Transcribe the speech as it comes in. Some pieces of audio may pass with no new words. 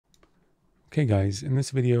Okay guys, in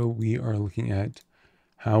this video we are looking at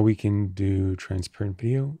how we can do transparent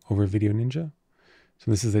video over VDO.Ninja.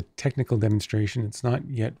 So this is a technical demonstration. It's not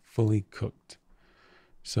yet fully cooked.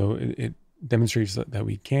 So it demonstrates that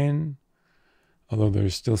we can, although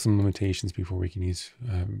there's still some limitations before we can use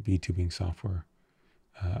VTubing software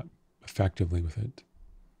effectively with it.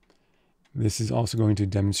 This is also going to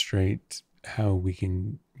demonstrate how we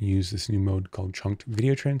can use this new mode called chunked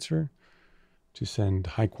video transfer to send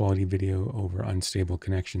high quality video over unstable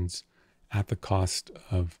connections at the cost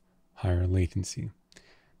of higher latency.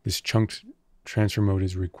 This chunked transfer mode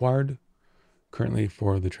is required currently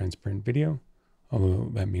for the transparent video, although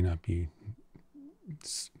that may not be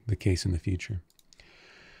the case in the future.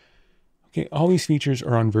 Okay, all these features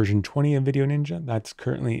are on version 20 of VDO.Ninja. That's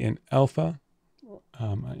currently in alpha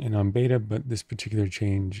and on beta, but this particular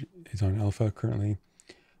change is on alpha currently.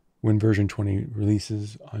 When version 20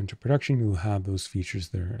 releases onto production, you'll have those features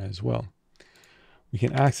there as well. We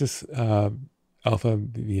can access alpha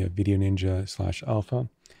via VDONinja/alpha,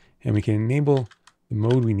 and we can enable the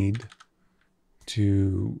mode we need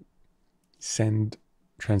to send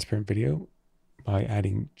transparent video by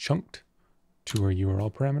adding chunked to our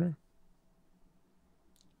URL parameter.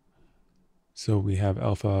 So we have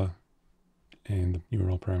alpha and the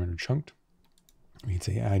URL parameter chunked. We can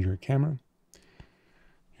say add your camera.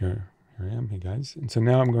 Here I am, hey guys. And so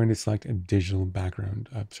now I'm going to select a digital background,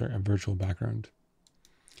 a virtual background.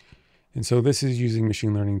 And so this is using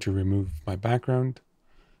machine learning to remove my background.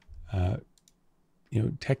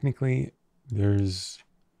 Technically there's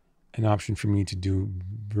an option for me to do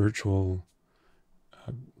virtual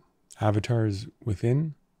avatars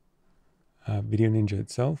within VDONinja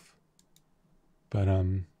itself, but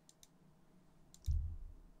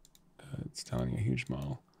it's telling a huge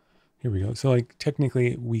model. Here we go. So like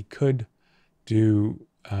technically we could do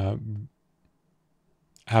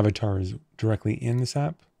avatars directly in this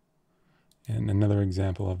app. And another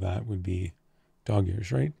example of that would be dog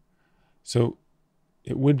ears, right? So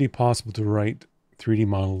it would be possible to write 3D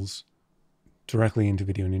models directly into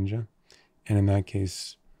VDONinja. And in that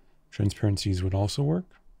case, transparencies would also work.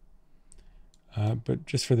 But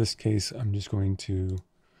just for this case, I'm just going to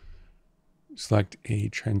select a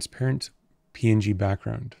transparent PNG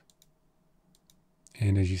background.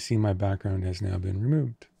 And as you see, my background has now been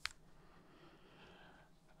removed.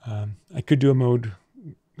 I could do a mode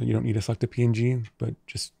that you don't need to select a PNG, but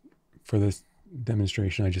just for this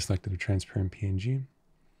demonstration, I just selected a transparent PNG.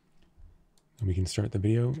 And we can start the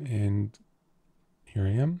video, and here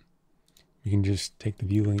I am. We can just take the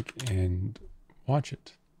view link and watch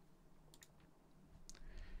it.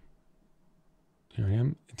 Here I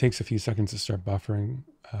am. It takes a few seconds to start buffering.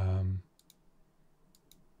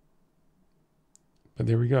 But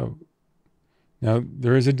there we go. Now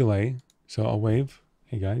there is a delay, so I'll wave.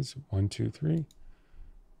 Hey guys, 1, 2, 3.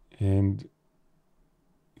 And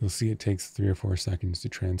you'll see it takes 3 or 4 seconds to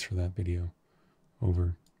transfer that video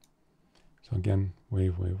over. So again,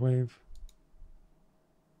 wave, wave, wave.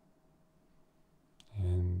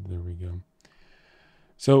 And there we go.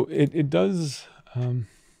 So it does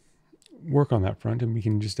work on that front, and we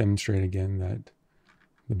can just demonstrate again that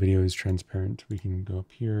the video is transparent. We can go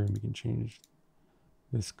up here and we can change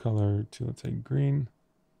this color to, let's say, green.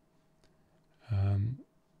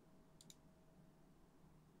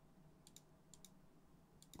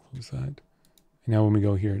 Close that. And now when we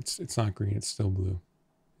go here, it's not green, it's still blue.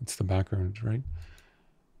 It's the background, right?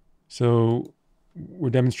 So we're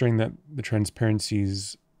demonstrating that the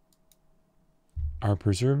transparencies are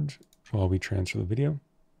preserved while we transfer the video.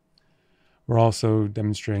 We're also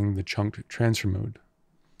demonstrating the chunked transfer mode.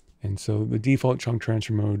 And so the default chunk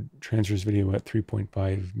transfer mode transfers video at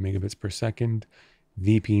 3.5 megabits per second,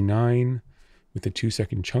 VP9 with a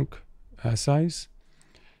 2-second chunk size.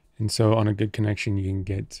 And so on a good connection, you can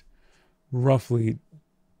get roughly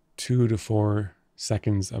 2 to 4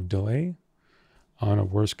 seconds of delay. On a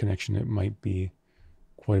worse connection, it might be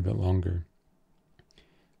quite a bit longer.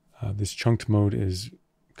 This chunked mode is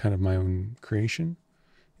kind of my own creation.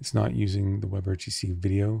 It's not using the WebRTC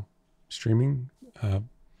video streaming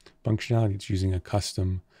functionality. It's using a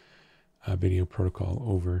custom video protocol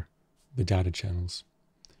over the data channels.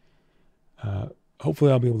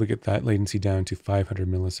 Hopefully I'll be able to get that latency down to 500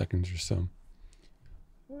 milliseconds or so.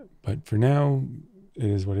 But for now, it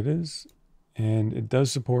is what it is. And it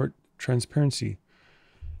does support transparency.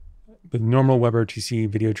 The normal WebRTC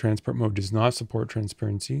video transport mode does not support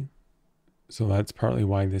transparency. So that's partly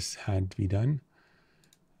why this had to be done.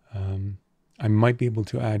 I might be able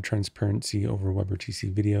to add transparency over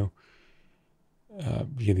WebRTC video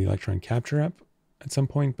via the Electron Capture app at some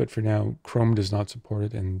point, but for now, Chrome does not support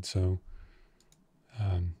it, and so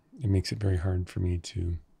it makes it very hard for me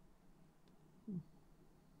to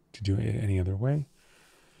do it any other way.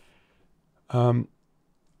 One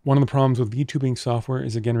of the problems with VTubing software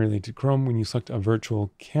is again related to Chrome. When you select a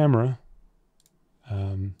virtual camera,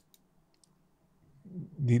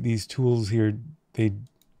 these tools here, they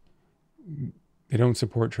don't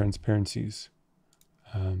support transparencies.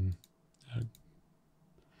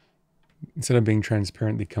 Instead of being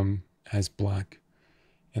transparent, they come as black,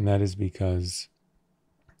 and that is because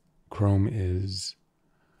Chrome is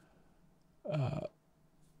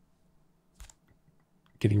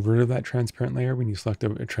getting rid of that transparent layer when you select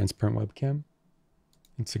a transparent webcam.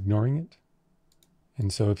 It's ignoring it.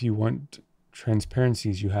 And so if you want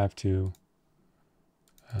transparencies, you have to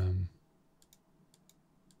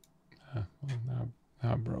now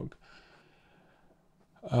it broke.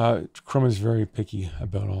 Chrome is very picky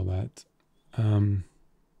about all that.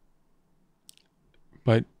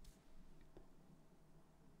 But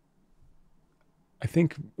I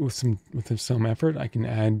think with some effort, I can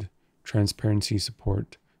add transparency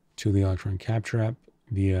support to the Electron Capture app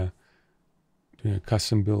via doing a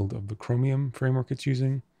custom build of the Chromium framework it's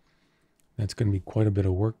using. That's going to be quite a bit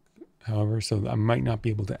of work, however, so I might not be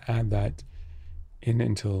able to add that in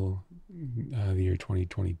until the year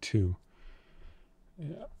 2022.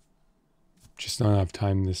 Just not enough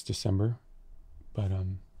time this December, but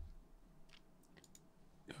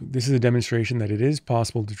this is a demonstration that it is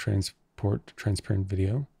possible to transport transparent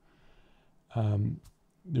video.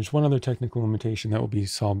 There's one other technical limitation that will be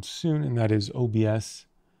solved soon, and that is OBS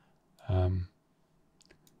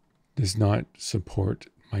does not support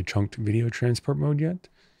my chunked video transport mode yet.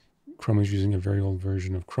 Chrome is using a very old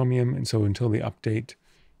version of Chromium, and so until they update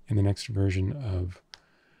in the next version of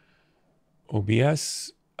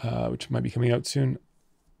OBS, which might be coming out soon,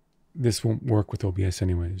 this won't work with OBS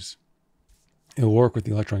anyways. It'll work with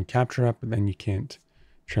the Electron Capture app, but then you can't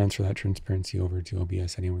transfer that transparency over to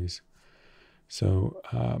OBS anyways. So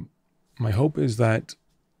my hope is that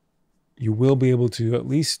you will be able to at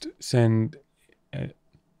least send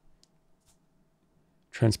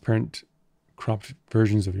transparent cropped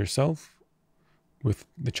versions of yourself with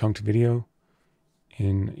the chunked video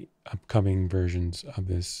in upcoming versions of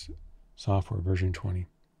this software, version 20.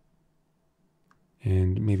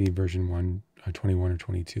 And maybe version 21 or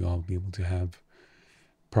 22, I'll be able to have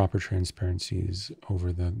proper transparencies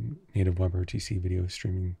over the native WebRTC video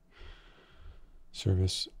streaming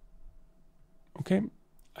service. Okay,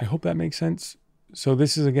 I hope that makes sense. So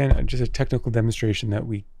this is, again, just a technical demonstration that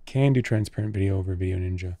we can do transparent video over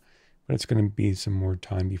VDONinja, but it's going to be some more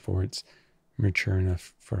time before it's mature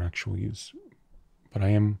enough for actual use. But I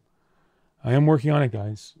am working on it,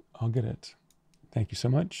 guys. I'll get it. Thank you so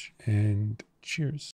much, and cheers.